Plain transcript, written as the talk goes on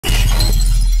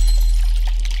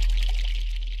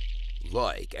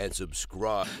like and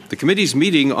subscribe. The committee's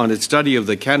meeting on its study of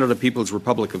the Canada People's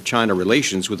Republic of China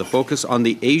relations with a focus on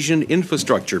the Asian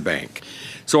Infrastructure Bank.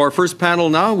 So our first panel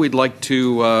now, we'd like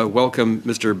to welcome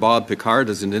Mr. Bob Picard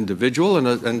as an individual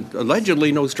and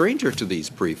allegedly no stranger to these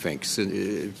precincts,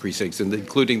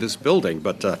 including this building.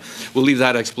 But we'll leave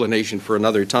that explanation for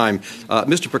another time.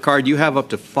 Mr. Picard, you have up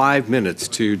to 5 minutes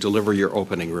to deliver your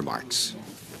opening remarks.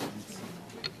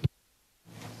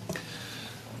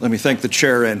 Let me thank the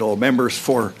Chair and all members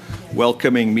for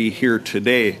welcoming me here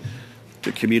today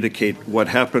to communicate what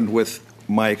happened with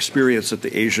my experience at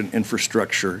the Asian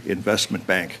Infrastructure Investment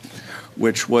Bank,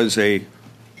 which was a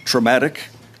traumatic,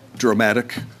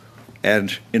 dramatic,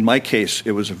 and in my case,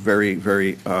 it was a very,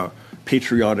 very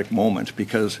patriotic moment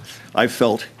because I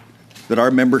felt that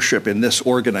our membership in this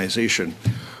organization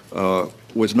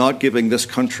was not giving this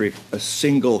country a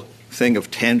single thing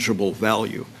of tangible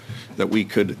value that we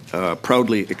could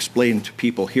proudly explain to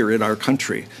people here in our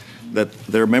country that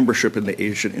their membership in the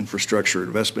Asian Infrastructure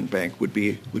Investment Bank would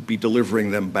be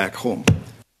delivering them back home.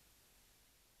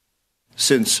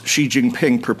 Since Xi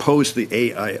Jinping proposed the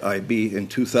AIIB in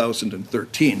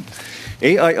 2013,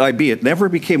 AIIB, it never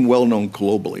became well known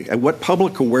globally, and what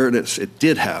public awareness it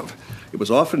did have, it was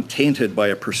often tainted by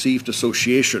a perceived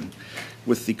association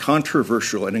with the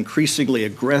controversial and increasingly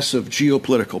aggressive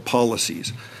geopolitical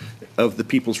policies of the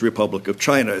People's Republic of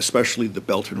China, especially the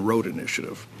Belt and Road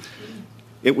Initiative.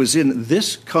 It was in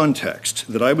this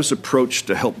context that I was approached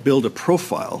to help build a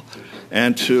profile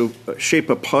and to shape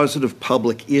a positive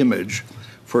public image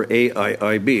for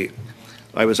AIIB.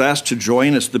 I was asked to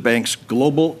join as the bank's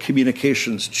global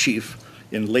communications chief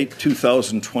in late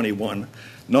 2021,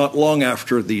 not long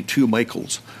after the two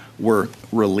Michaels were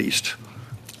released.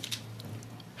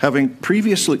 Having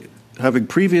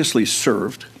previously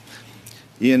served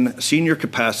in senior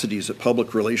capacities at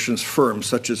public relations firms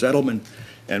such as Edelman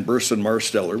and Burson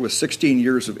Marsteller, with 16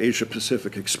 years of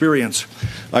Asia-Pacific experience,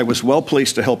 I was well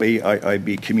placed to help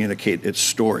AIIB communicate its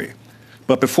story.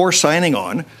 But before signing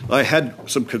on, I had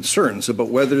some concerns about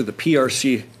whether the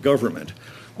PRC government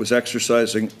was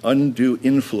exercising undue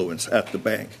influence at the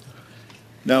bank.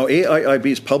 Now,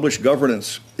 AIIB's published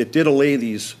governance, it did allay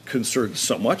these concerns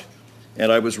somewhat,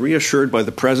 and I was reassured by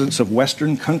the presence of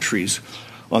Western countries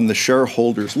on the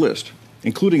shareholders list,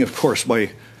 including, of course,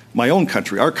 my own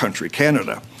country, our country,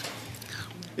 Canada.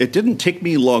 It didn't take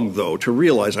me long, though, to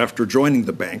realize after joining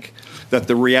the bank that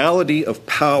the reality of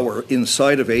power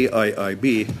inside of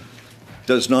AIIB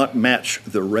does not match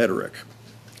the rhetoric,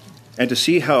 and to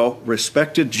see how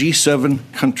respected G7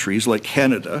 countries like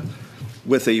Canada,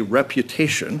 with a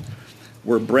reputation,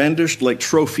 were brandished like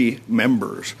trophy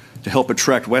members to help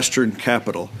attract Western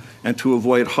capital and to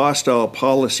avoid hostile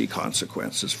policy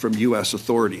consequences from U.S.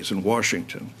 authorities in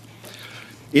Washington.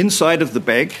 Inside of the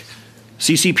bank,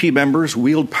 CCP members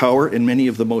wield power in many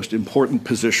of the most important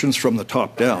positions from the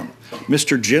top down.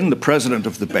 Mr. Jin, the president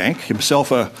of the bank,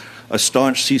 himself a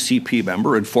staunch CCP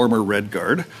member and former Red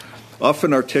Guard,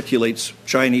 often articulates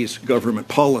Chinese government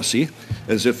policy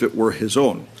as if it were his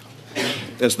own.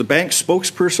 As the bank's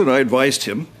spokesperson, I advised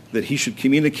him that he should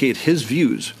communicate his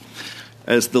views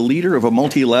as the leader of a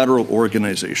multilateral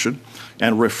organization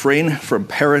and refrain from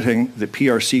parroting the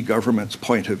PRC government's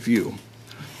point of view.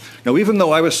 Now, even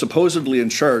though I was supposedly in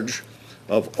charge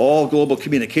of all global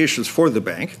communications for the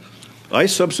bank, I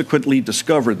subsequently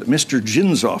discovered that Mr.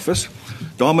 Jin's office,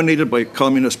 dominated by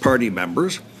Communist Party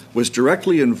members, was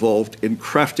directly involved in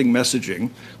crafting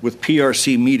messaging with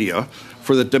PRC media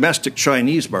for the domestic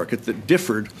Chinese market that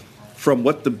differed from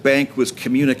what the bank was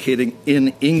communicating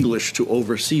in English to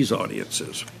overseas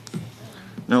audiences.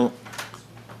 Now,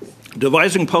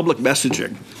 devising public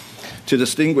messaging to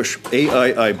distinguish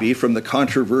AIIB from the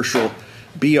controversial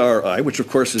BRI, which of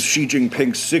course is Xi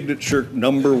Jinping's signature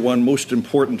 #1 most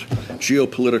important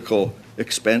geopolitical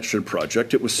expansion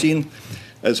project, it was seen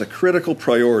as a critical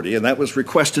priority, and that was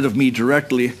requested of me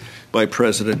directly by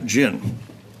President Jin.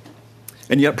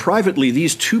 And yet privately,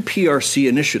 these two PRC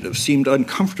initiatives seemed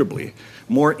uncomfortably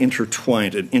more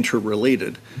intertwined and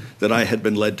interrelated than I had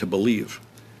been led to believe.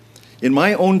 In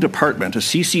my own department, a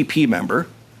CCP member,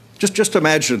 just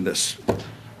imagine this,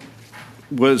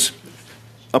 was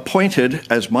appointed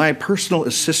as my personal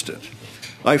assistant.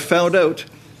 I found out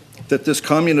that this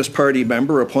Communist Party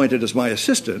member appointed as my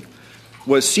assistant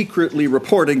was secretly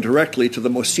reporting directly to the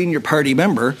most senior party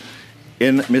member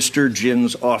in Mr.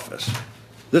 Jin's office.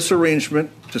 This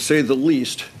arrangement, to say the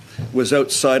least, was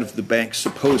outside of the bank's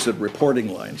supposed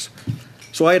reporting lines.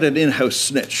 So I had an in-house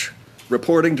snitch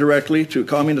reporting directly to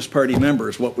Communist Party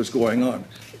members what was going on.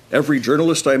 Every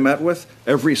journalist I met with,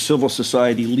 every civil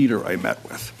society leader I met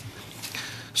with.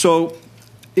 So,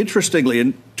 interestingly,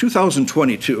 in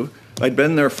 2022, I'd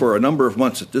been there for a number of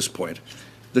months at this point.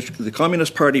 The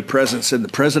Communist Party presence in the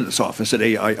president's office at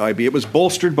AIIB, it was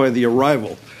bolstered by the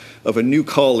arrival of a new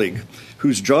colleague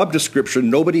whose job description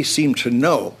nobody seemed to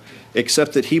know,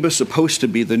 except that he was supposed to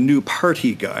be the new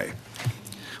party guy.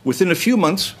 Within a few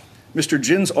months, Mr.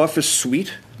 Jin's office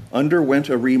suite underwent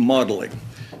a remodeling.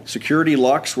 Security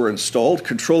locks were installed,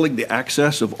 controlling the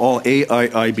access of all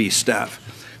AIIB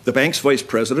staff. The bank's vice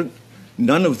president,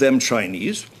 none of them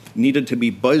Chinese, needed to be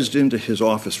buzzed into his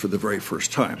office for the very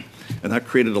first time, and that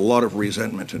created a lot of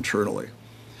resentment internally.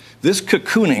 This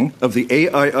cocooning of the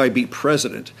AIIB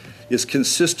president is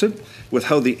consistent with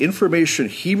how the information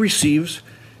he receives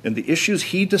and the issues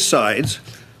he decides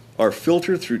are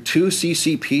filtered through two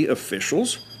CCP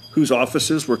officials whose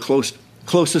offices were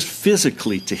closest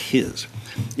physically to his,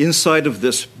 inside of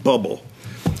this bubble.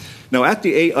 Now, at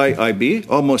the AIIB,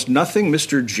 almost nothing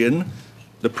Mr. Jin,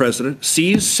 the president,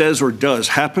 sees, says, or does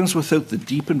happens without the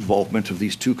deep involvement of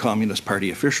these two Communist Party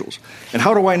officials. And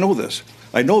how do I know this?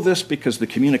 I know this because the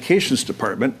communications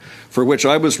department, for which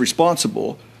I was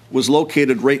responsible, was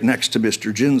located right next to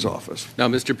Mr. Jin's office. Now,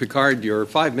 Mr. Picard, your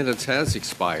 5 minutes has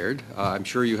expired. I'm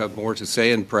sure you have more to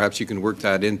say, and perhaps you can work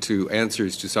that into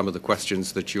answers to some of the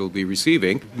questions that you'll be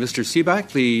receiving. Mr.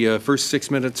 Seaback, the first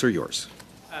 6 minutes are yours.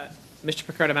 Mr.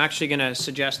 Picard, I'm actually going to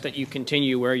suggest that you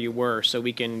continue where you were so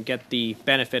we can get the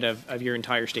benefit of your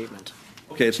entire statement.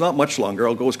 Okay, it's not much longer.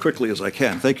 I'll go as quickly as I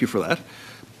can. Thank you for that.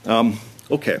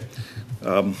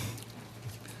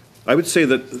 I would say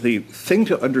that the thing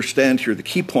to understand here, the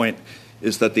key point,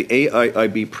 is that the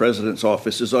AIIB President's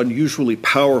Office is unusually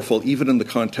powerful, even in the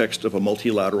context of a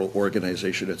multilateral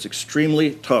organization. It's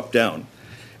extremely top-down.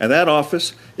 And that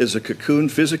office is a cocoon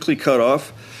physically cut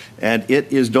off, and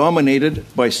it is dominated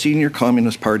by senior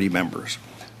Communist Party members.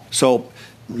 So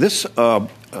this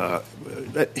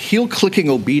heel-clicking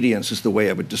obedience is the way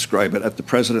I would describe it at the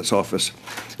President's office.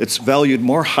 It's valued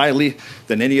more highly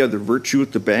than any other virtue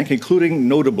at the bank, including,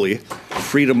 notably,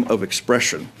 freedom of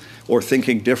expression or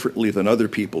thinking differently than other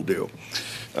people do,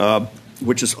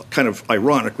 which is kind of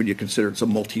ironic when you consider it's a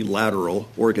multilateral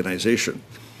organization.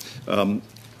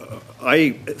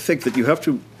 I think that you have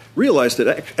to realize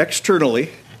that externally,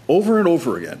 over and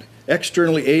over again,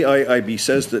 externally, AIIB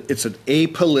says that it's an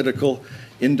apolitical,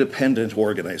 independent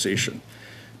organization.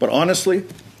 But honestly,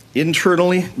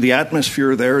 internally, the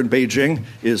atmosphere there in Beijing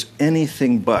is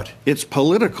anything but. It's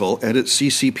political and it's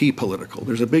CCP political.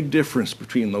 There's a big difference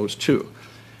between those two.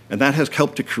 And that has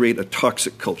helped to create a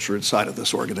toxic culture inside of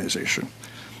this organization.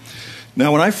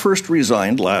 Now, when I first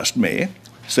resigned last May,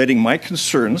 citing my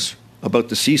concerns about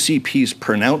the CCP's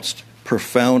pronounced,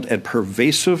 profound, and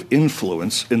pervasive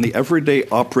influence in the everyday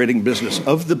operating business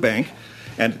of the bank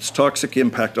and its toxic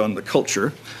impact on the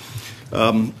culture,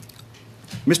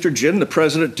 Mr. Jin, the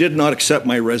president, did not accept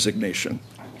my resignation.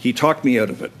 He talked me out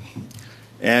of it.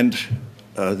 And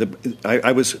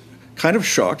I was kind of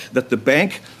shocked that the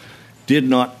bank did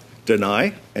not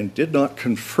deny and did not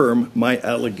confirm my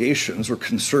allegations or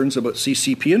concerns about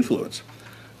CCP influence.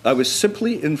 I was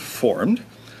simply informed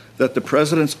that the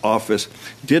president's office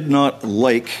did not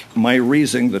like my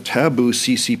raising the taboo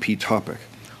CCP topic.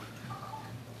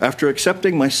 After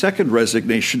accepting my second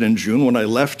resignation in June, when I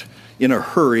left in a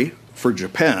hurry for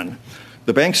Japan,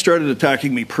 the bank started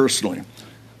attacking me personally.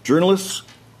 Journalists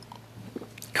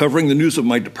covering the news of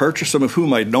my departure, some of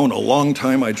whom I'd known a long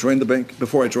time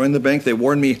before I joined the bank, they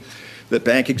warned me that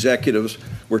bank executives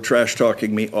were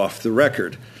trash-talking me off the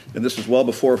record. And this was well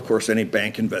before, of course, any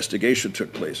bank investigation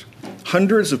took place.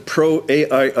 Hundreds of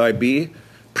pro-AIIB,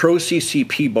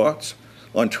 pro-CCP bots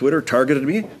on Twitter targeted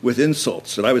me with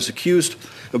insults, and I was accused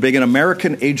of being an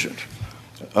American agent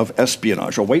of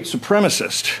espionage, a white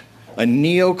supremacist, a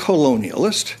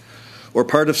neo-colonialist, or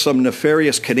part of some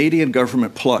nefarious Canadian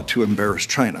government plot to embarrass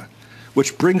China.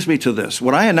 Which brings me to this.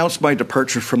 When I announced my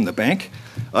departure from the bank,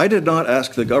 I did not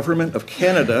ask the government of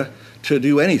Canada to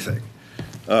do anything.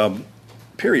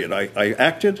 Period. I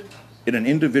acted in an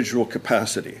individual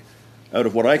capacity out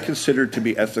of what I considered to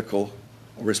be ethical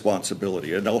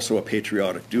responsibility and also a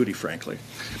patriotic duty, frankly.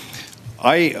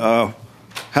 I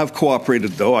have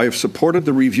cooperated, though. I have supported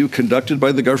the review conducted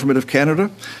by the Government of Canada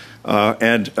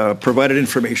and provided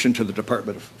information to the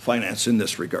Department of Finance in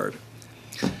this regard.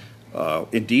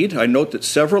 Indeed, I note that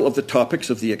several of the topics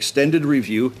of the extended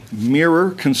review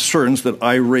mirror concerns that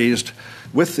I raised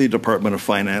with the Department of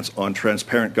Finance on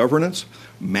transparent governance,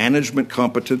 management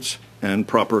competence, and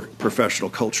proper professional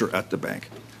culture at the bank.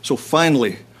 So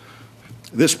finally,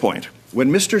 this point,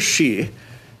 when Mr. Xi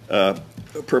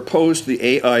proposed the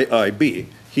AIIB,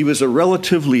 he was a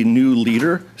relatively new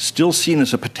leader, still seen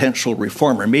as a potential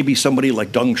reformer, maybe somebody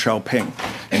like Deng Xiaoping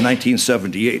in in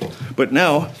 1978. But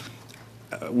now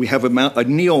we have a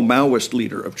neo-Maoist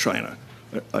leader of China,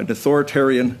 an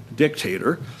authoritarian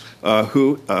dictator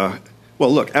who,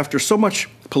 well, look, after so much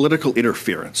political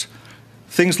interference,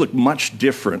 things look much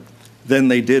different than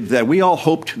they did then. We all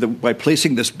hoped that by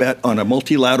placing this bet on a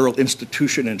multilateral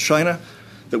institution in China,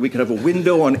 that we could have a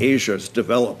window on Asia's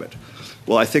development.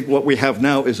 Well, I think what we have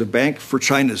now is a bank for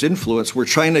China's influence, where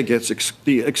China gets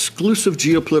the exclusive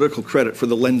geopolitical credit for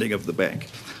the lending of the bank.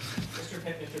 Mr.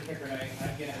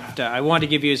 Pickard, I want to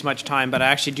give you as much time, but I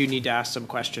actually do need to ask some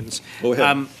questions. Go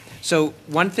ahead. So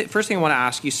first thing I want to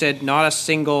ask, you said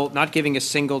not giving a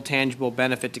single tangible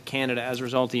benefit to Canada as a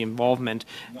result of the involvement.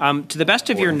 To the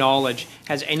best of your knowledge,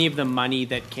 has any of the money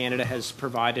that Canada has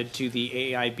provided to the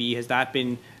AAIB, has that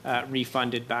been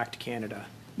refunded back to Canada?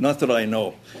 Not that I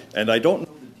know. And I don't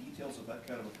know the details of that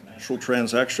kind of a financial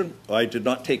transaction. I did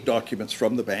not take documents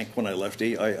from the bank when I left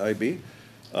AIIB,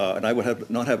 and I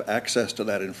would not have access to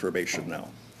that information now.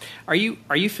 Are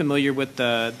you familiar with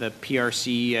the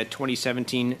PRC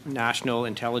 2017 National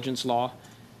Intelligence Law?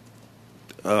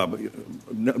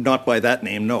 Not by that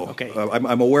name, no. Okay.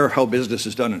 I'm aware of how business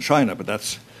is done in China, but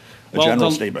that's a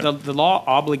general statement. The law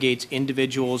obligates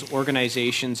individuals,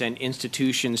 organizations, and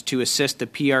institutions to assist the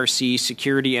PRC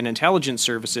security and intelligence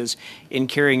services in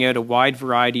carrying out a wide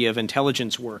variety of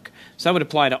intelligence work. So that would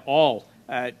apply to all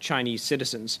Chinese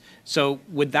citizens. So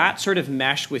would that sort of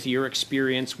mesh with your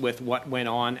experience with what went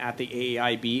on at the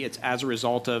AAIB? It's as a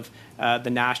result of the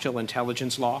national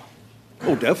intelligence law?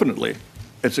 Oh, definitely.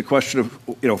 It's a question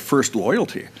of, first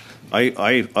loyalty.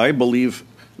 I believe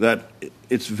that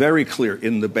it's very clear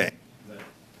in the bank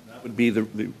that would be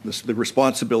the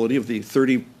responsibility of the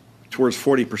 30 towards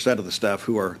 40% of the staff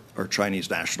who are Chinese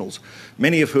nationals,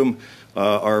 many of whom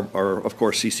are of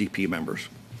course CCP members.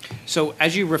 So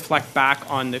as you reflect back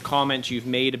on the comments you've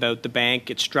made about the bank,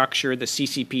 its structure, the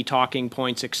CCP talking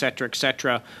points, et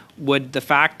cetera, would the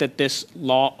fact that this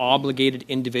law obligated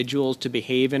individuals to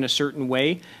behave in a certain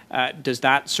way, does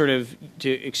that sort of, to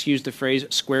excuse the phrase,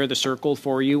 square the circle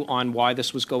for you on why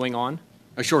this was going on?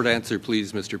 A short answer,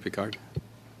 please, Mr. Pickard.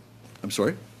 I'm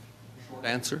sorry? Short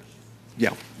answer?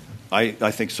 Yeah,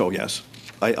 I think so, yes.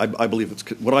 I believe it's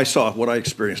what I saw, what I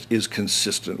experienced is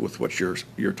consistent with what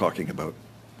you're talking about.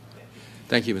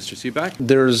 Thank you, Mr. Seaback.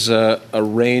 There's a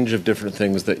range of different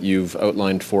things that you've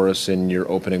outlined for us in your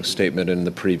opening statement in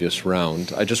the previous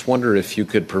round. I just wonder if you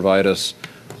could provide us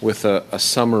with a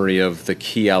summary of the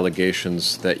key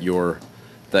allegations that you're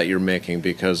making,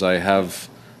 because I have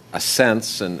a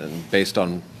sense, and based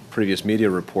on previous media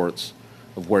reports,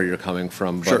 of where you're coming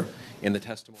from. But sure. In the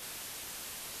testimony,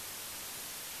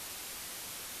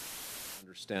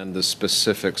 understand the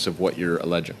specifics of what you're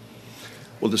alleging.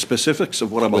 Well, the specifics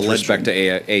of what I'm alleging... With respect to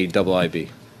AIIB.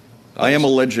 I am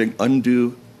alleging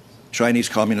undue Chinese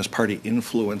Communist Party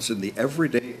influence in the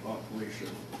everyday operation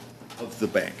of the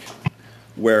bank,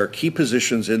 where key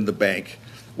positions in the bank,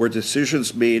 where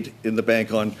decisions made in the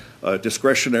bank on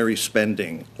discretionary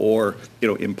spending or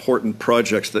important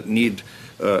projects that need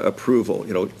approval,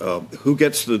 who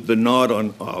gets the nod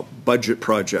on budget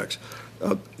projects.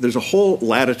 There's a whole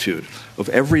latitude of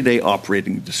everyday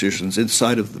operating decisions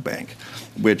inside of the bank,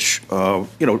 which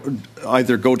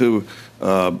either go to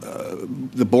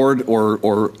the board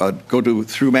or go to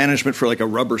through management for like a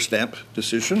rubber stamp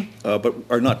decision, but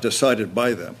are not decided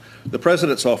by them. The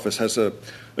president's office has a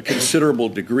considerable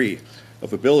degree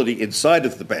of ability inside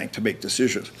of the bank to make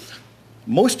decisions.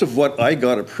 Most of what I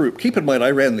got approved, keep in mind I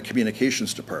ran the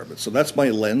communications department, so that's my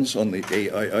lens on the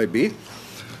AIIB.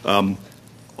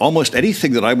 Almost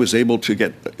anything that I was able to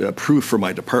get approved for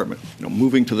my department,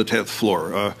 moving to the 10th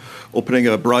floor, opening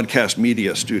a broadcast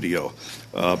media studio,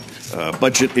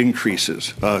 budget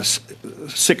increases,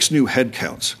 6 new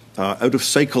headcounts,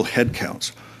 out-of-cycle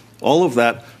headcounts, all of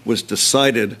that was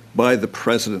decided by the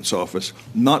president's office,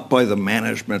 not by the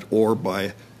management or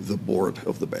by the board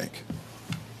of the bank.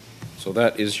 So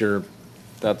that's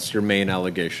your main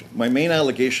allegation? My main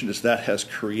allegation is that has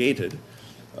created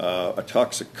a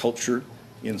toxic culture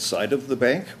inside of the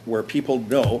bank where people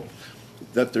know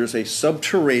that there's a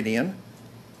subterranean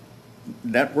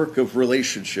network of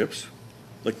relationships,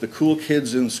 like the cool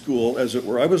kids in school, as it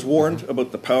were. I was warned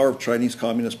about the power of Chinese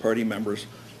Communist Party members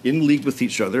in league with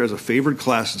each other as a favored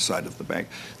class inside of the bank.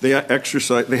 They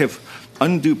have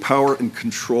undue power and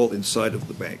control inside of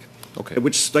the bank,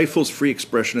 which stifles free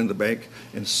expression in the bank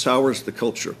and sours the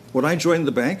culture. When I joined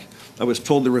the bank, I was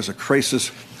told there was a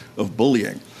crisis of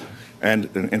bullying.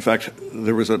 And in fact,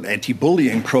 there was an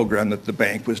anti-bullying program that the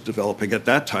bank was developing at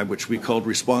that time, which we called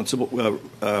respectful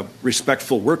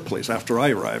workplace after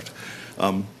I arrived.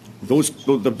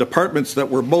 The departments that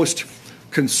were most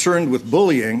concerned with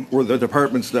bullying were the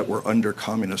departments that were under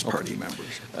Communist Party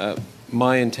members.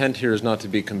 My intent here is not to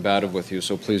be combative with you,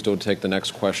 so please don't take the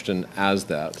next question as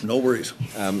that. No worries.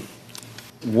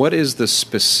 What is the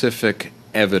specific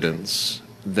evidence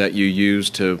that you use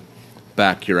to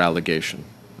back your allegation?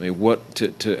 I mean,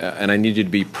 and I need you to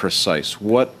be precise.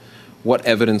 What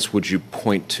evidence would you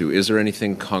point to? Is there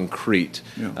anything concrete,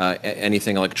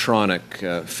 anything electronic,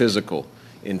 physical,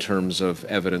 in terms of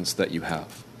evidence that you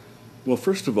have? Well,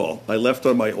 first of all, I left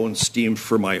on my own steam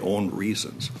for my own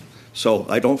reasons. So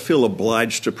I don't feel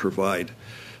obliged to provide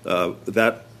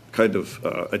that kind of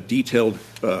a detailed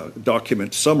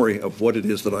document summary of what it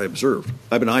is that I observed.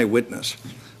 I'm an eyewitness.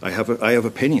 I have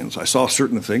opinions. I saw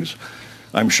certain things.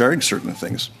 I'm sharing certain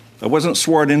things. I wasn't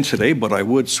sworn in today, but I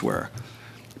would swear.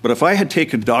 But if I had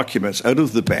taken documents out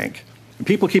of the bank, and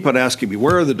people keep on asking me,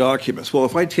 where are the documents? Well,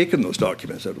 if I'd taken those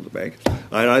documents out of the bank,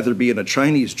 I'd either be in a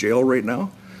Chinese jail right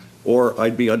now, or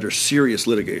I'd be under serious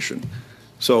litigation.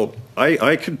 So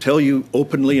I can tell you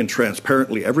openly and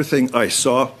transparently everything I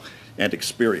saw and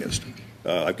experienced.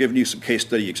 I've given you some case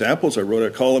study examples. I wrote a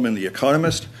column in The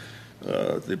Economist,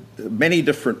 many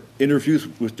different interviews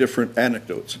with different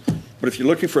anecdotes. But if you're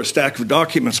looking for a stack of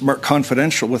documents marked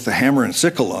confidential with the hammer and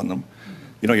sickle on them,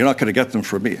 you're not going to get them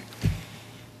from me.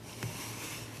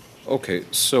 Okay,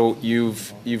 so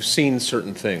you've seen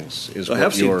certain things, is I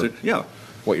have seen it, yeah.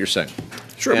 What you're saying.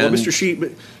 Sure. And well, Mr. Sheet,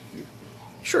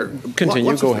 sure.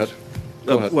 Continue. Go ahead.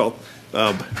 Go ahead. Well,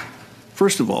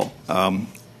 first of all,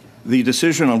 the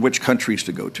decision on which countries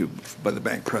to go to by the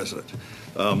bank president,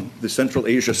 the Central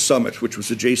Asia Summit, which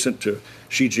was adjacent to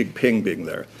Xi Jinping being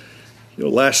there.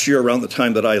 Last year, around the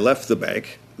time that I left the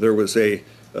bank, there was a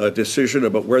decision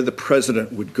about where the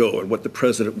president would go and what the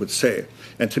president would say.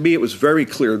 And to me, it was very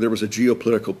clear there was a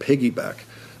geopolitical piggyback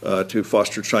to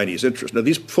foster Chinese interest. Now,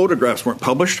 these photographs weren't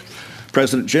published.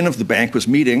 President Jin of the bank was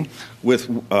meeting with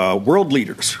world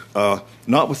leaders,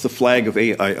 not with the flag of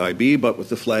AIIB, but with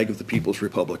the flag of the People's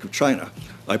Republic of China.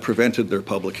 I prevented their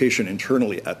publication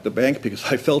internally at the bank because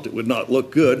I felt it would not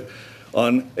look good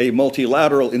on a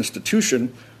multilateral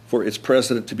institution for its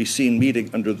president to be seen meeting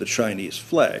under the Chinese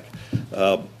flag.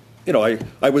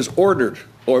 I was ordered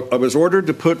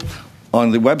to put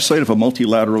on the website of a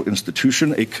multilateral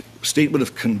institution a statement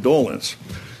of condolence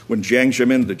when Jiang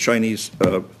Zemin, the Chinese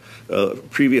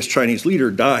previous Chinese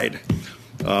leader, died.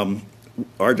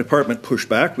 Our department pushed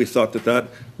back. We thought that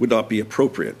would not be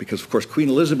appropriate because, of course, Queen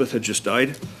Elizabeth had just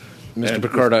died. Mr.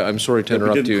 Picard, I'm sorry to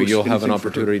interrupt you. You'll have an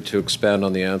opportunity to expand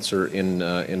on the answer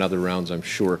in other rounds, I'm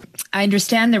sure. I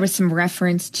understand there was some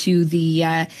reference to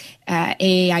the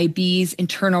AAIB's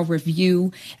internal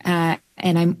review, and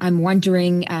I'm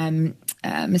wondering,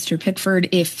 Mr. Pitford,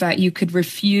 if you could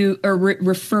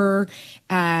refer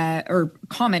or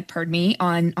comment, pardon me,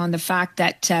 on the fact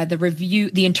that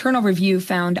the internal review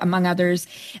found, among others,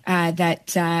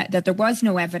 that there was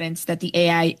no evidence that the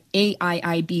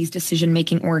AIIB's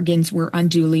decision-making organs were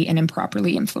unduly and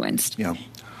improperly influenced. Yeah.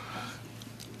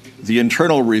 The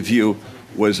internal review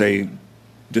was a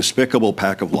despicable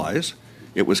pack of lies.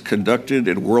 It was conducted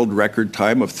in world record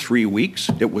time of 3 weeks.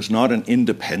 It was not an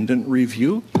independent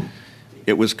review.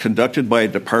 It was conducted by a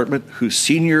department whose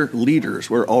senior leaders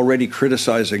were already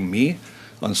criticizing me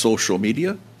on social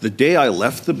media. The day I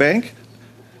left the bank,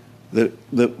 the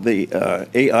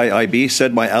AIIB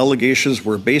said my allegations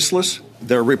were baseless.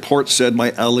 Their report said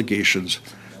my allegations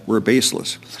were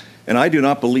baseless. And I do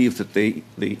not believe that they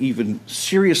even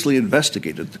seriously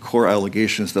investigated the core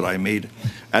allegations that I made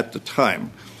at the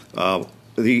time.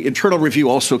 The internal review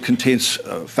also contains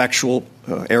factual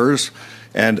errors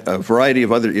and a variety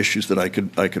of other issues that I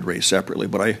could raise separately,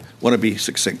 but I want to be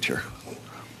succinct here.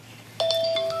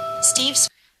 Steve's.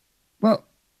 Well,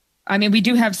 I mean, we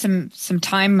do have some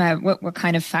time. What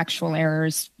kind of factual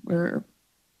errors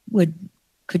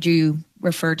could you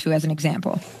refer to as an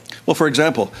example? Well, for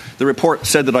example, the report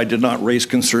said that I did not raise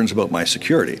concerns about my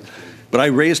security, but I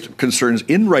raised concerns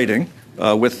in writing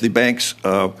with the bank's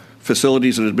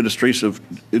facilities and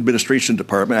administration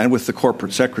department and with the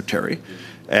corporate secretary.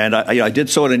 And I did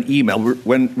so in an email.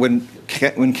 When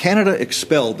Canada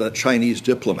expelled that Chinese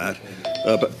diplomat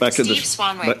back in the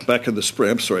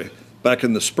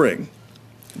spring.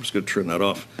 I'm just going to turn that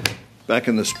off. Back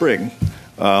in the spring,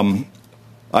 I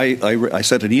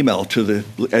sent an email to the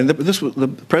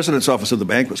president's office of the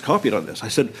bank was copied on this. I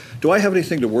said, "Do I have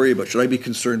anything to worry about? Should I be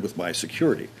concerned with my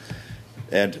security?"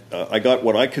 And I got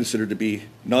what I considered to be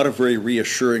not a very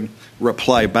reassuring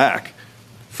reply back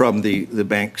from the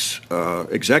bank's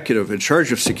executive in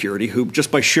charge of security, who just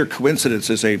by sheer coincidence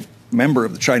is a member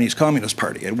of the Chinese Communist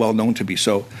Party and well known to be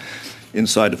so.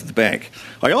 inside of the bank.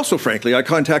 I also, frankly, I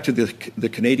contacted the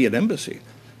Canadian Embassy,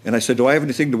 and I said, do I have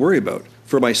anything to worry about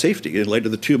for my safety in light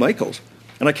of the two Michaels?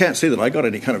 And I can't say that I got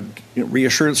any kind of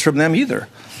reassurance from them either.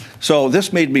 So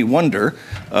this made me wonder,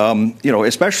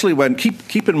 especially when,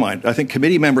 keep in mind, I think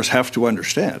committee members have to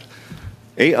understand,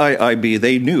 AIIB,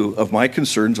 they knew of my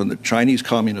concerns on the Chinese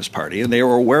Communist Party, and they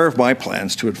were aware of my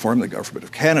plans to inform the Government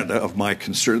of Canada of my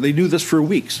concern. They knew this for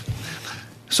weeks.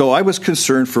 So I was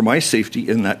concerned for my safety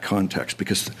in that context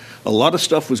because a lot of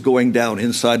stuff was going down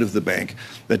inside of the bank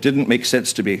that didn't make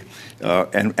sense to me,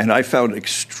 and I found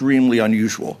extremely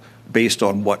unusual based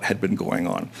on what had been going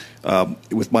on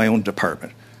with my own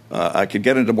department. I could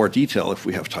get into more detail if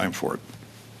we have time for it.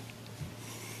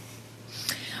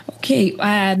 Okay.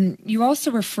 You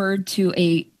also referred to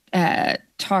a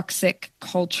toxic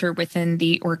culture within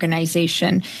the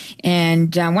organization,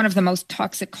 and one of the most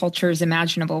toxic cultures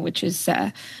imaginable, which is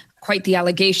quite the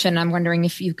allegation. I'm wondering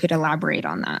if you could elaborate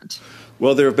on that.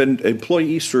 Well, there have been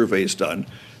employee surveys done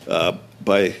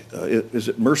by, is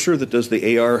it Mercer that does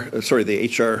the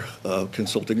HR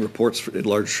consulting reports for in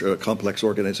large complex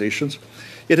organizations?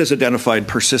 It has identified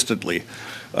persistently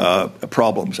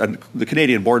problems, and the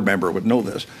Canadian board member would know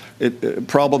this,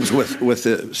 problems with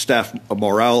the staff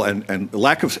morale and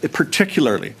lack of,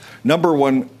 particularly, number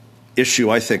one issue,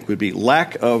 I think, would be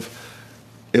lack of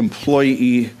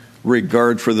employee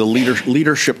regard for the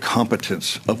leadership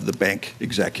competence of the bank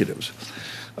executives.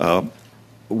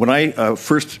 When I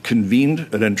first convened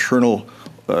an internal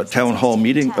town hall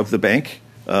meeting of the bank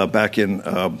back in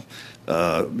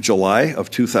July of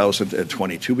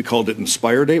 2022, we called it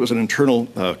Inspire Day. It was an internal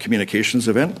communications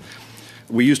event.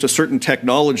 We used a certain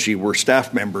technology where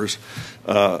staff members,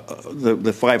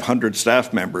 the 500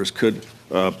 staff members, could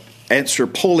answer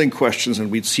polling questions,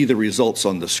 and we'd see the results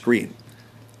on the screen.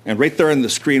 And right there on the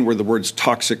screen were the words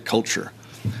toxic culture.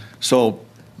 So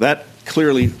that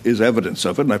clearly is evidence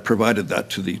of it, and I provided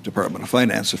that to the Department of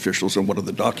Finance officials in one of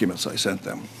the documents I sent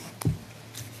them.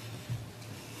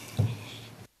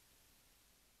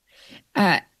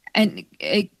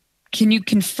 Can you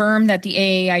confirm that the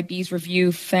AAIB's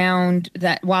review found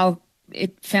that while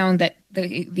it found that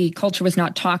the culture was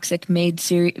not toxic, made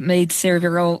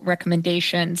several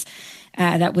recommendations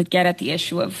that would get at the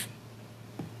issue of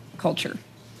culture?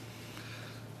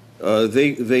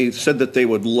 They said that they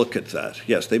would look at that.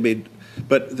 Yes, they made,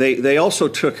 but they also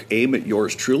took aim at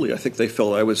yours truly. I think they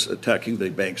felt I was attacking the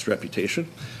bank's reputation,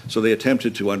 so they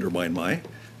attempted to undermine my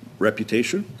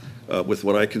reputation with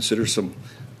what I consider some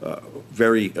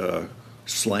very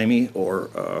slimy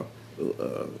or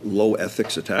low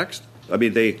ethics attacks. I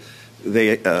mean,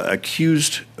 they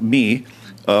accused me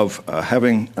of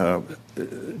having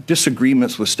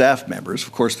disagreements with staff members.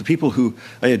 Of course, the people who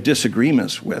I had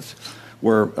disagreements with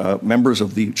were members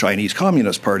of the Chinese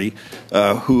Communist Party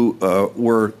who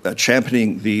were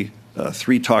championing the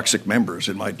three toxic members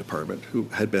in my department who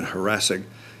had been harassing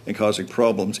and causing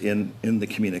problems in the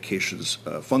communications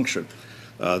function.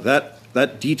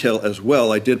 That detail as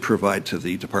well I did provide to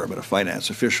the Department of Finance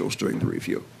officials during the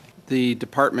review. The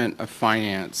Department of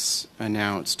Finance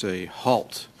announced a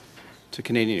halt to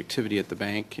Canadian activity at the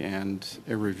bank and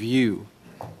a review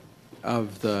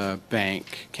of the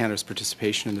bank, Canada's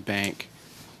participation in the bank,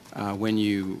 when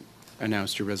you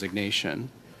announced your resignation.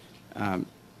 How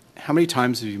many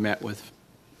times have you met with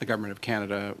the Government of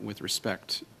Canada with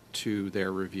respect to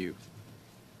their review?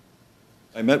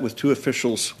 I met with two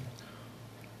officials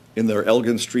in their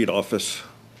Elgin Street office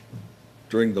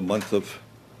during the month of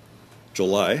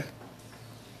July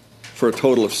for a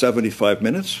total of 75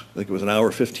 minutes. I think it was an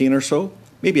hour 15 or so,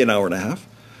 maybe an hour and a half.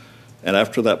 And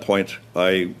after that point,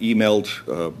 I emailed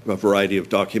a variety of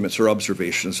documents or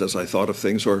observations as I thought of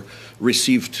things, or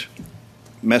received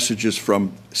messages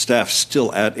from staff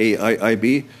still at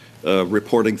AIIB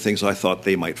reporting things I thought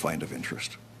they might find of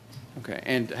interest. Okay.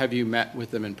 And have you met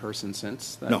with them in person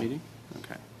since that No. meeting?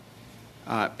 Okay.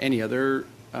 Any other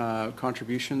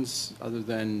contributions other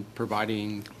than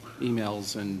providing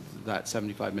emails and that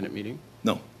 75-minute meeting?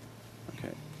 No.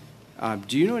 Okay.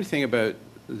 Do you know anything about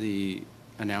the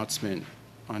announcement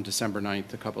on December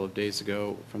 9th, a couple of days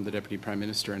ago, from the Deputy Prime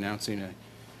Minister announcing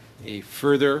a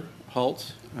further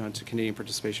halt to Canadian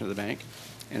participation of the bank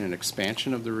and an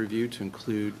expansion of the review to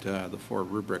include the four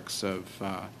rubrics of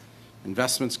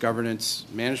investments, governance,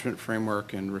 management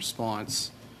framework, and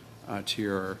response to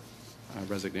your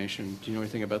resignation? Do you know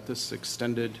anything about this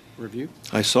extended review?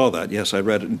 I saw that, yes. I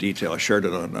read it in detail. I shared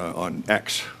it on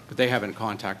X. But they haven't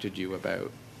contacted you about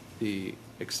the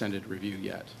extended review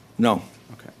yet? No.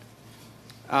 Okay.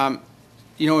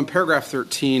 You know, in paragraph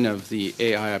 13 of the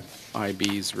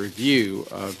AIIB's review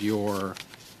of your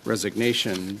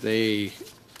resignation, they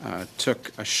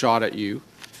took a shot at you,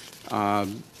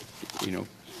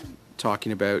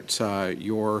 talking about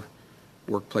your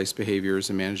workplace behaviors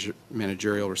and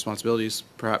managerial responsibilities.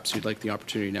 Perhaps you'd like the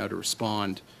opportunity now to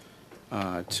respond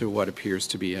to what appears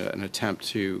to be an attempt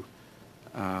to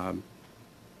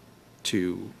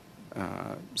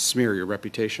smear your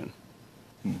reputation.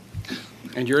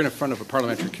 And you're in front of a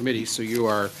parliamentary committee, so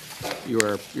your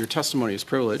testimony is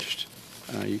privileged.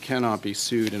 You cannot be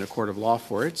sued in a court of law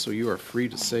for it, so you are free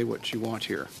to say what you want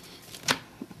here.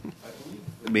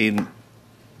 The main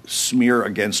smear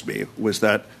against me was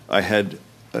that I had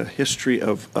a history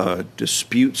of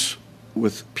disputes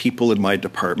with people in my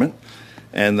department,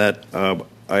 and that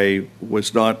I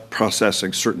was not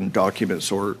processing certain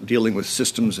documents or dealing with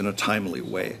systems in a timely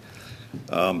way.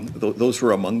 Those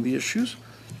were among the issues.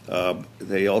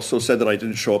 They also said that I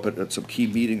didn't show up at some key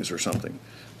meetings or something.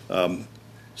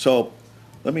 So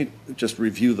let me just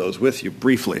review those with you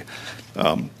briefly.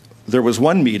 There was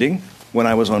one meeting when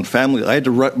I was on family. I had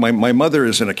to run, my mother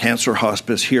is in a cancer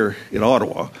hospice here in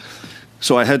Ottawa,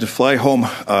 so I had to fly home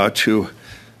to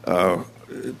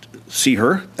see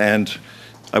her, and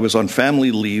I was on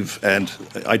family leave, and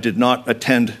I did not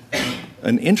attend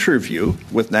an interview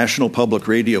with National Public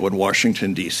Radio in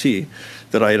Washington, D.C.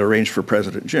 that I had arranged for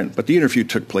President Jin. But the interview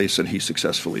took place, and he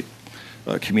successfully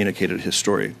communicated his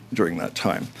story during that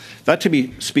time. That, to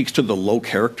me, speaks to the low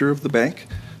character of the bank,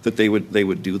 that they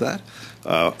would do that.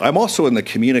 I'm also in the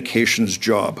communications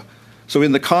job. So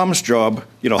in the comms job,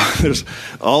 there's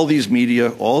all these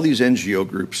media, all these NGO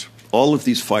groups, all of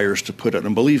these fires to put out.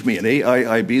 And believe me, in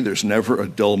AIIB, there's never a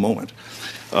dull moment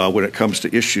when it comes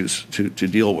to issues to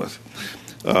deal with.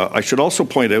 I should also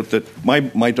point out that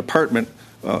my department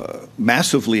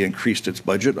massively increased its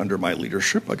budget under my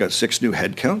leadership. I got 6 new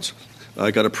headcounts.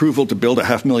 I got approval to build a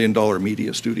 $500,000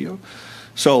 media studio.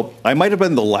 So I might have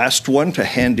been the last one to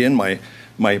hand in my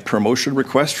promotion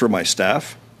request for my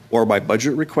staff or my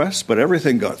budget requests, but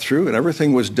everything got through and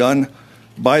everything was done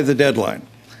by the deadline.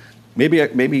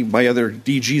 Maybe my other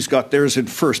DGs got theirs in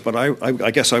first, but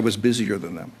I guess I was busier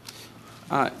than them.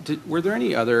 Were there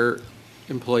any other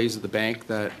employees of the bank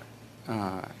that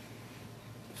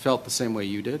felt the same way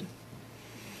you did?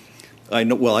 I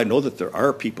know that there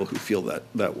are people who feel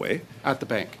that way. At the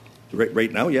bank?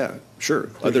 Right now, yeah, sure.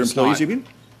 They're other employees, you mean?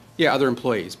 Yeah, other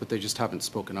employees, but they just haven't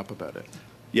spoken up about it.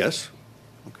 Yes,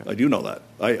 okay. I do know that.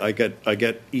 I get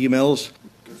emails.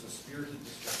 There's a spirited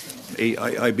discussion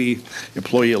on AIIB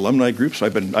employee alumni groups.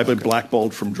 I've been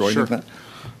blackballed from joining that.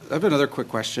 I have another quick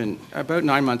question. About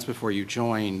 9 months before you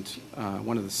joined,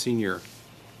 one of the senior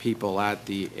people at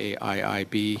the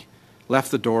AIIB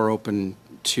left the door open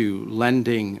to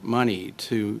lending money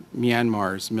to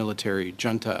Myanmar's military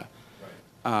junta.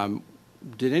 Right.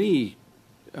 Did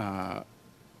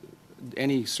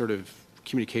any sort of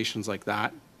communications like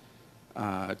that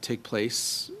take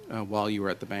place while you were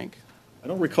at the bank? I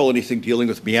don't recall anything dealing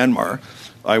with Myanmar.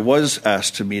 I was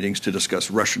asked to meetings to discuss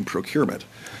Russian procurement,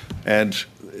 and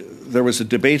there was a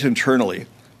debate internally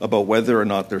about whether or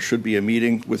not there should be a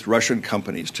meeting with Russian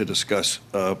companies to discuss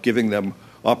giving them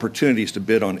opportunities to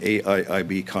bid on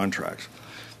AIIB contracts.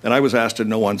 And I was asked in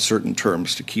no uncertain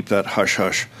terms to keep that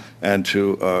hush-hush and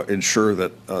to ensure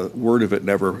that word of it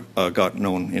never got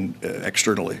known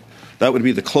externally. That would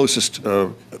be the closest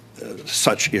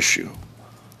such issue.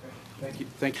 Thank you.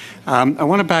 Thank you. I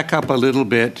want to back up a little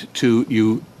bit to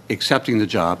you accepting the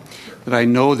job. But I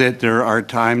know that there are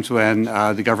times when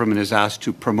the government is asked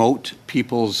to promote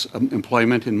people's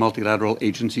employment in multilateral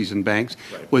agencies and banks.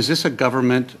 Right. Was this a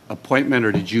government appointment,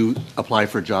 or did you apply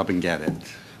for a job and get it?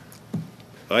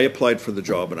 I applied for the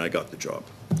job and I got the job.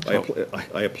 Oh.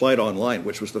 I applied online,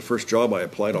 which was the first job I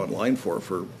applied online for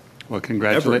well,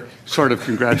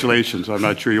 congratulations. I'm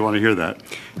not sure you want to hear that.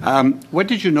 What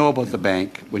did you know about the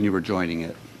bank when you were joining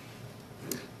it?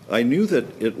 I knew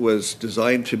that it was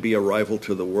designed to be a rival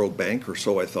to the World Bank, or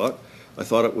so I thought. I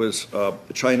thought it was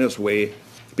China's way,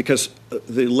 because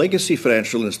the legacy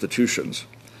financial institutions,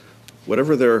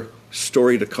 whatever their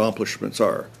storied accomplishments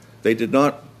are, they did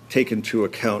not take into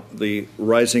account the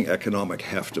rising economic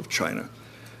heft of China,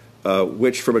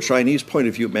 which from a Chinese point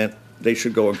of view meant they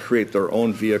should go and create their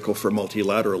own vehicle for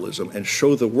multilateralism and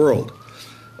show the world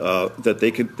that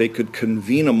they could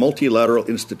convene a multilateral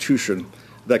institution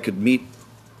that could meet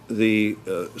the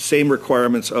same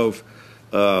requirements of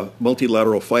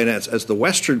multilateral finance as the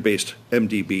Western-based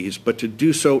MDBs, but to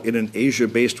do so in an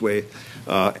Asia-based way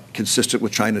consistent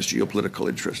with China's geopolitical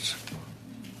interests.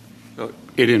 So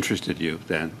it interested you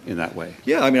then in that way?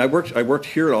 Yeah, I mean, I worked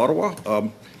here in Ottawa.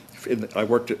 I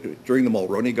worked during the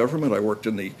Mulroney government. I worked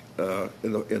in the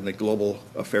Global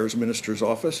Affairs Minister's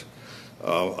office.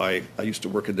 I used to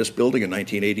work in this building in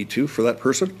 1982 for that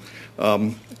person.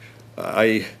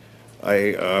 I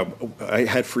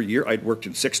had for a year, I'd worked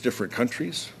in 6 different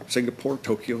countries: Singapore,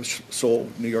 Tokyo, Seoul,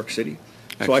 New York City.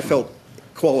 Excellent. So I felt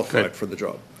qualified Good. for the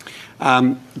job.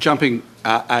 Jumping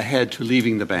ahead to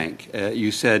leaving the bank,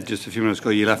 you said just a few minutes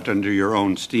ago you left under your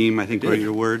own steam, I think were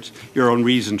your words, your own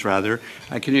reasons rather.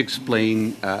 Can you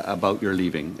explain about your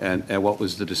leaving and what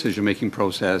was the decision-making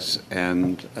process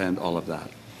and all of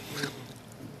that?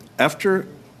 After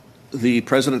the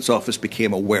President's office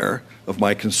became aware of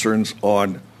my concerns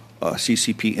on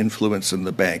CCP influence in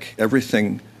the bank,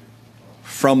 everything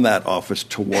from that office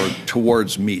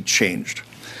towards me changed.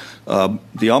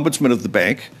 The Ombudsman of the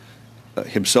bank,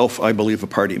 himself, I believe, a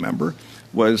party member,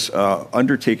 was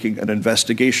undertaking an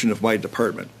investigation of my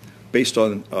department based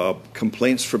on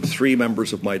complaints from 3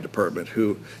 members of my department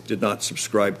who did not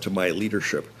subscribe to my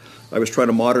leadership. I was trying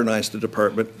to modernize the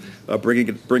department,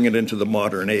 bring it into the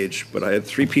modern age, but I had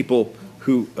 3 people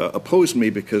who opposed me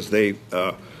because they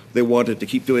wanted to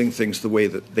keep doing things the way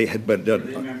that they had been done.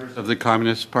 Were they members of the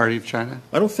Communist Party of China?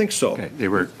 I don't think so. Okay, they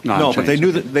were not. No, but they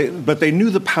knew that they knew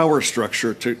the power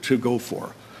structure to go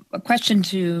for. A question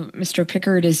to Mr.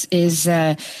 Pickard is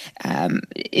there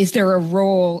a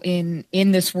role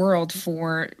in this world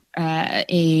for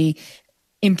a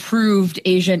improved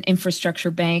Asian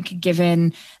infrastructure bank,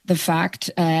 given the fact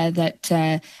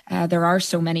that there are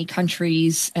so many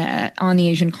countries on the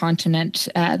Asian continent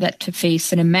that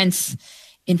face an immense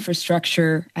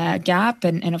infrastructure gap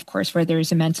and of course, where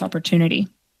there's immense opportunity?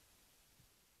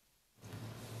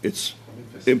 It's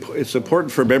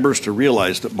important for members to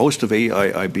realize that most of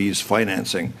AIIB's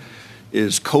financing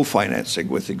is co-financing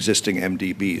with existing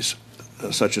MDBs,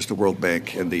 such as the World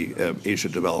Bank and the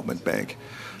Asian Development Bank.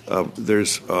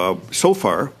 So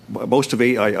far, most of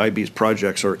AIIB's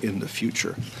projects are in the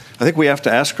future. I think we have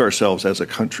to ask ourselves as a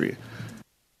country,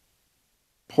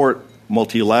 support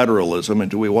multilateralism,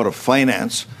 and do we want to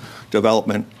finance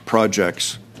development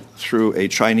projects through a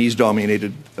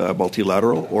Chinese-dominated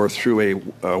multilateral or through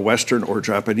a Western or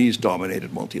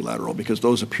Japanese-dominated multilateral, because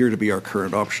those appear to be our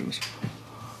current options.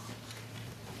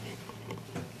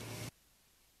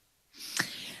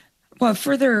 Well, a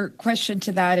further question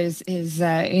to that is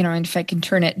and if I can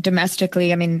turn it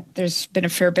domestically, I mean, there's been a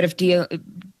fair bit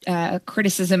of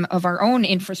criticism of our own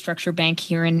infrastructure bank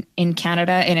here in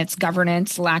Canada and its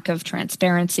governance, lack of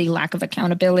transparency, lack of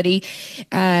accountability,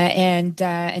 and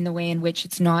the way in which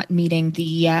it's not meeting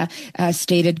the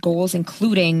stated goals,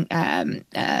 including,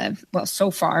 so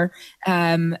far,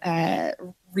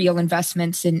 real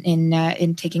investments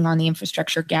in taking on the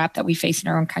infrastructure gap that we face in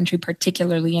our own country,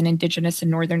 particularly in Indigenous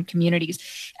and Northern communities.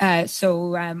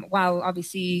 So while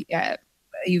obviously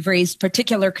you've raised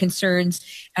particular concerns,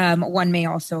 one may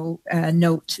also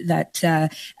note that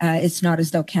it's not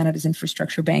as though Canada's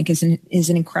infrastructure bank is an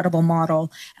incredible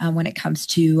model when it comes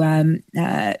to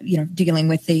dealing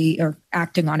with or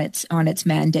acting on its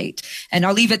mandate. And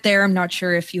I'll leave it there. I'm not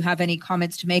sure if you have any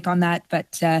comments to make on that,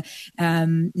 but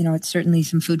it's certainly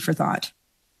some food for thought.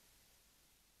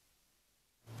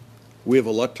 We have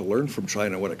a lot to learn from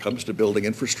China when it comes to building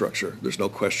infrastructure. There's no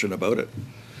question about it.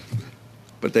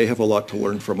 But they have a lot to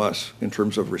learn from us in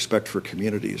terms of respect for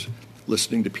communities,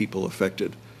 listening to people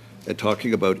affected, and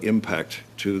talking about impact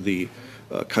to the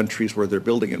countries where they're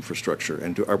building infrastructure.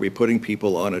 And are we putting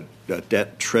people on a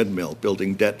debt treadmill,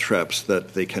 building debt traps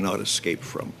that they cannot escape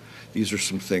from? These are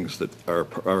some things that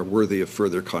are worthy of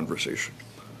further conversation.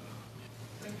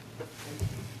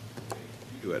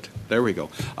 Good. There we go.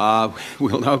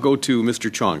 We'll now go to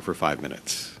Mr. Chong for 5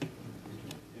 minutes.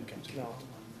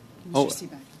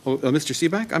 Mr.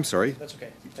 Seaback, I'm sorry. That's okay.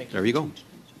 Thank you. There you go.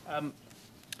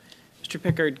 Mr.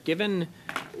 Pickard, given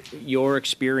your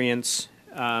experience,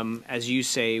 as you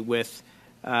say, with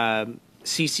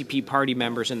CCP party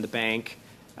members in the bank,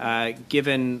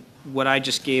 given what I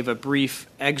just gave a brief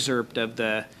excerpt of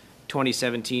the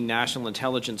 2017 National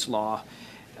Intelligence Law,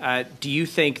 do you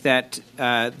think that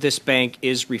this bank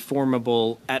is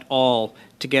reformable at all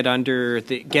to get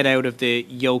out of the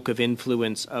yoke of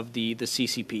influence of the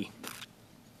CCP?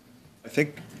 I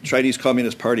think Chinese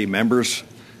Communist Party members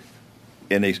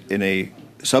in a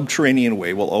subterranean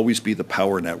way will always be the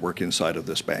power network inside of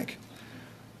this bank.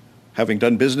 Having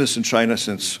done business in China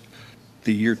since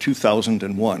the year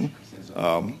 2001,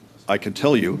 I can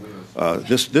tell you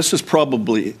this is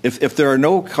probably, if there are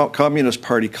no Communist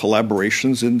Party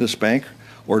collaborations in this bank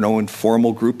or no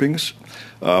informal groupings,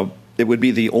 it would be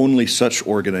the only such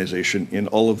organization in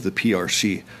all of the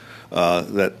PRC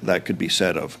that could be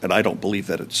said of, and I don't believe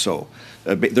that it's so.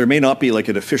 There may not be like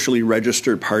an officially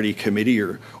registered party committee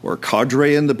or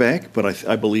cadre in the bank, but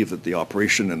I believe that the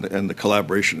operation and the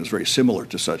collaboration is very similar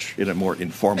to such in a more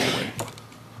informal way.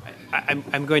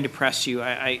 I'm going to press you.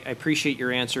 I appreciate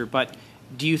your answer, but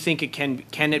do you think it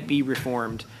can it be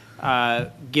reformed,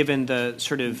 given the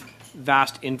sort of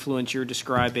vast influence you're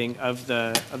describing of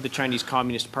the Chinese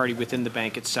Communist Party within the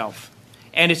bank itself,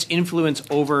 and its influence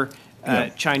over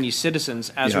Chinese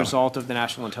citizens as a result of the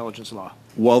national intelligence law?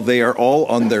 While they are all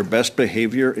on their best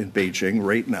behavior in Beijing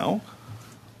right now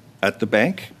at the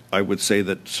bank, I would say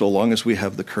that so long as we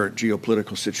have the current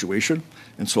geopolitical situation,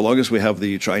 and so long as we have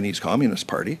the Chinese Communist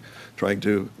Party trying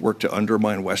to work to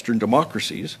undermine Western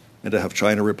democracies and to have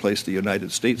China replace the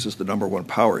United States as the #1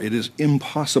 power, it is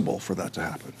impossible for that to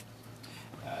happen.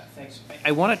 Thanks.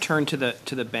 I want to turn to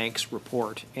the bank's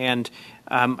report, and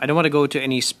I don't want to go to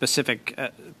any specific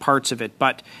parts of it,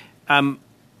 but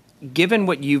given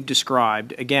what you've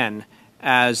described, again,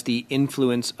 as the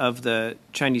influence of the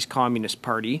Chinese Communist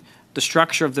Party, the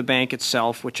structure of the bank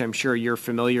itself, which I'm sure you're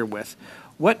familiar with,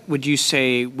 what would you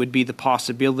say would be the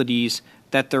possibilities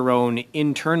that their own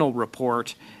internal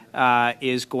report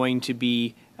is going to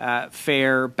be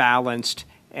fair, balanced,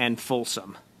 and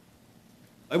fulsome?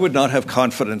 I would not have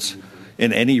confidence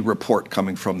in any report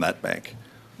coming from that bank.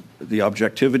 The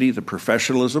objectivity, the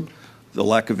professionalism, the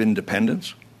lack of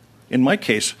independence. In my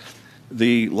case,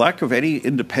 the lack of any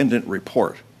independent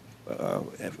report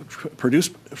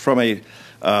produced from a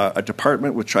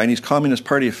department with Chinese Communist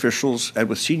Party officials and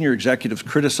with senior executives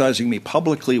criticizing me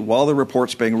publicly while the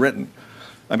report's being written.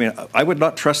 I mean, I would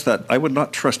not trust that. I would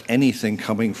not trust anything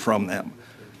coming from them.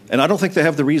 And I don't think they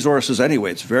have the resources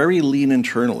anyway. It's very lean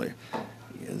internally.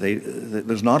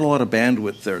 There's not a lot of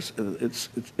bandwidth there.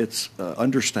 It's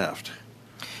understaffed.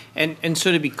 And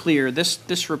so to be clear,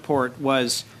 this report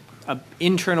was an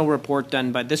internal report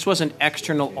done by, this wasn't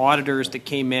external auditors that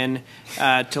came in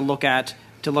to look at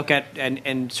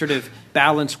and sort of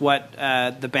balance what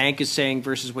the bank is saying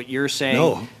versus what you're saying.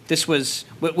 No. This was,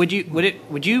 would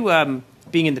you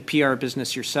being in the PR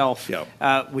business yourself,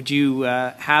 would you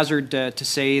hazard to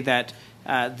say that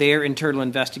their internal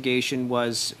investigation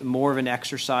was more of an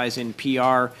exercise in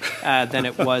PR than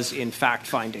it was in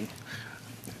fact-finding?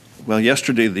 Well,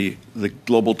 yesterday the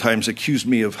Global Times accused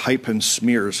me of hype and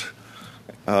smears,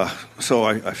 so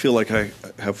I feel like I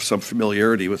have some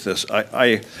familiarity with this.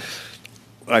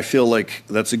 I feel like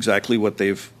that's exactly what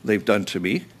they've done to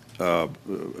me,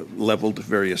 leveled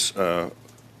various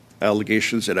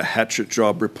allegations in a hatchet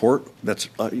job report. That's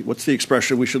what's the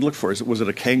expression we should look for? Was it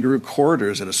a kangaroo court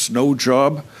or is it a snow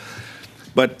job?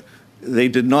 But they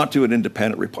did not do an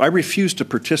independent report. I refused to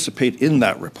participate in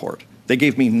that report. They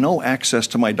gave me no access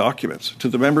to my documents. To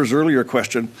the member's earlier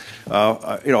question,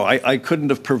 I couldn't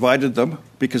have provided them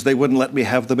because they wouldn't let me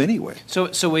have them anyway. So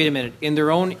wait a minute. In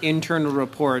their own internal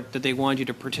report that they wanted you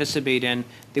to participate in,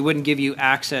 they wouldn't give you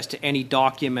access to any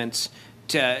documents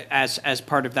as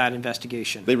part of that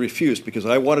investigation? They refused because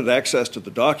I wanted access to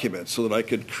the documents so that I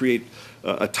could create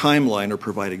a timeline or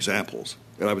provide examples.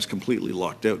 And I was completely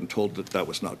locked out and told that that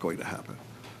was not going to happen.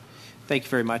 Thank you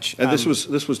very much. And this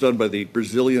was done by the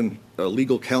Brazilian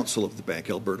legal counsel of the bank,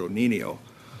 Alberto Ninho,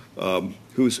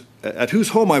 at whose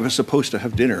home I was supposed to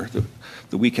have dinner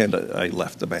the weekend I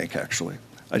left the bank, actually.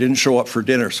 I didn't show up for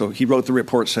dinner, so he wrote the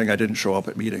report saying I didn't show up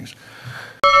at meetings.